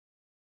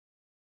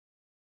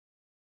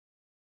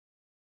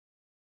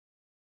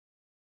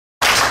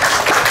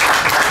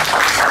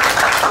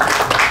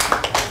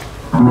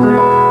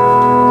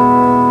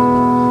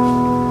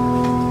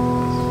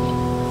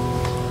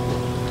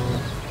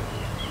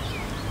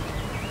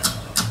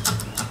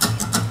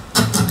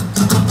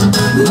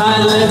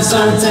My legs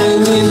are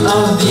tangling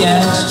off the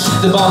edge.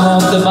 The bottom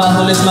of the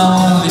bottle is my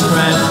only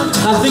friend.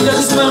 I think I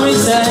just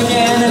memories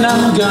again and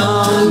I'm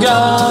gone,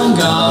 gone,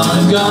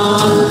 gone,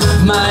 gone.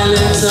 My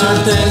legs are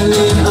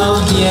tangling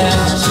off the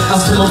edge. I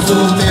smoke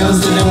full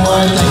pills, didn't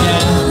work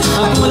again.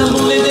 I put a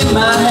bullet in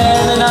my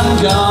head and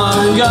I'm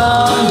gone,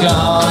 gone,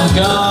 gone,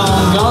 gone.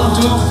 Gone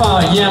too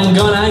far, yeah I'm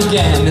gone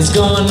again. It's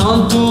going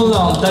on too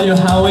long, tell you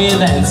how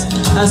it ends.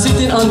 I'm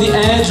sitting on the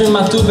edge with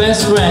my two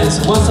best friends.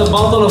 Once a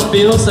bottle of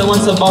pills and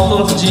once a bottle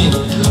of gin.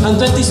 I'm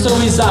 20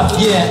 stories up,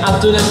 yeah, up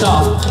to the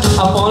top.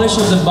 A polish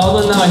of the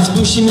bottle now is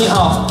pushing me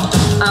off.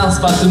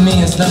 But to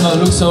me it's never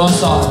looked so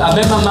soft. I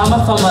bet my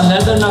mama found my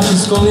leather, now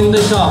she's calling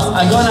the cops.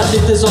 I gonna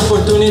take this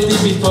opportunity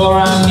before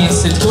I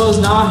miss it. Cause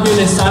now I hear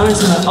the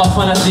sirens and I'm off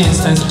on a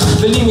distance.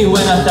 Believe me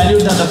when I tell you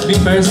that the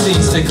beat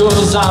persists. It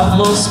goes up,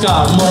 more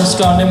scar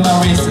than my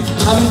wrist.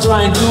 I've been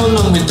trying too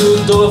long with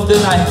two door of the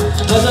night.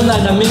 Another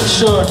night I make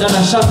sure that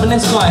I sharpen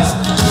it twice.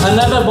 I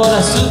never bought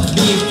a suit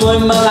before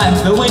in my life.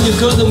 But when you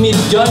go to meet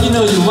girl, you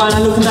know you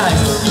wanna look nice.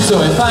 So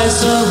if I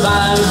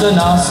survive, then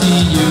I'll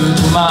see you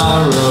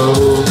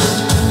tomorrow.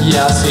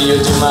 Yeah, I'll see you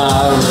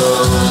tomorrow.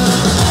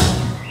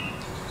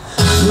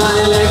 My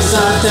legs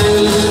are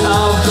tangling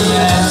off the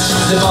edge.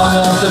 The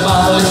bottom of the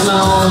bottle is my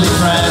only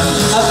friend.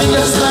 I think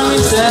I've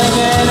memories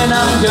again and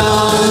I'm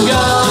gone,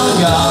 gone,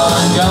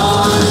 gone,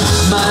 gone.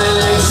 My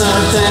legs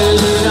are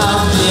tangling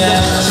off the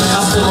edge.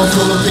 I smoke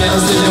full of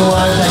pills, didn't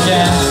work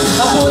again.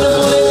 I put a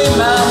bullet in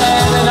my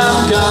head and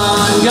I'm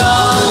gone,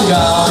 gone,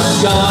 gone,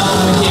 gone.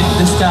 We hit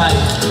the sky,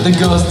 the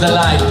ghost, the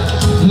light.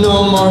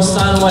 No more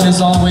sun when it's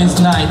always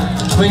night.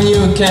 When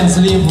you can't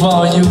sleep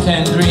well, you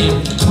can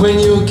dream. When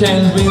you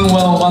can't dream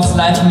well, what's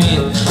life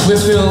mean? We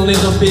feel a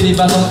little pity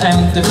but don't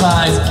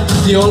empathize.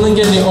 The older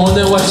get the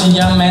older, watching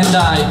young men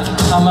die.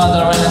 A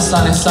mother and a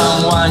son is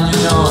someone you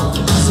know.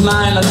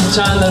 Smile at the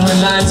child and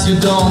realize you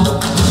don't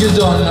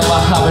know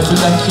what happened to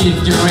that kid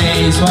you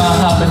raised. What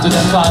happened to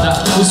the father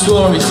who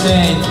swore his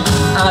name.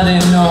 I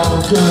didn't know,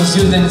 cause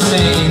you didn't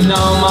say.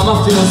 Now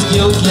mama feels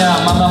guilt,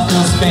 yeah, mama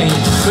feels pain.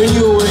 When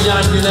you were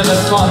young, you never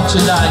thought to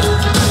die.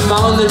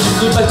 Found that you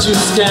could, but you're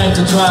scared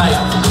to try.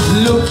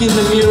 Look in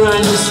the mirror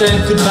and you said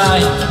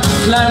goodbye.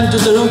 Climb to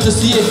the roof to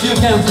see if you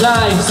can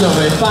fly. So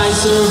if I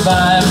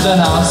survive,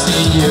 then I'll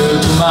see you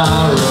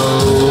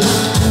tomorrow.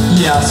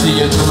 Yeah, I'll see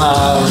you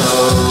tomorrow.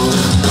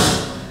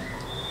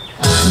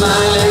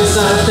 My legs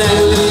are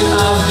tangling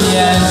off the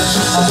edge.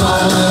 I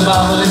thought the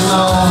bubble is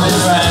my only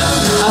friend.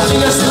 I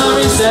think I smell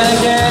it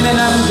again and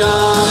I'm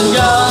gone,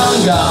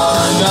 gone,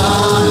 gone,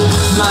 gone.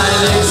 My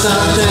legs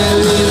are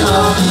tangling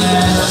off the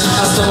edge.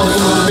 I stumbled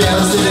through the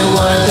pills, didn't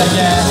work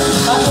again.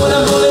 I put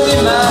a bullet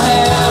in my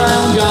head,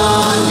 I'm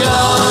gone,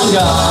 gone,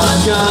 gone,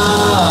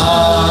 gone.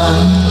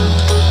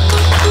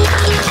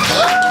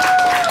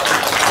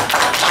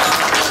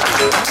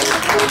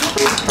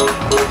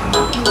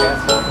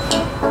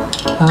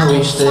 I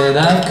wish that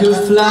I could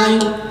fly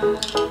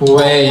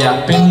way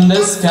up in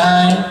the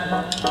sky,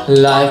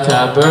 like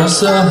a bird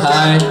so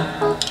high.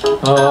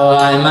 Oh,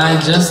 I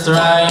might just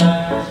try.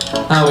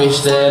 I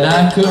wish that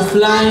I could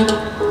fly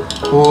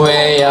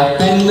way up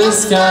in the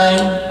sky,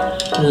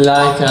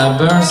 like a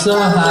bird so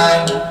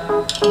high.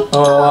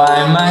 Oh,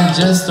 I might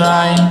just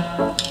try.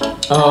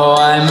 Oh,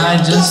 I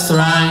might just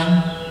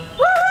try.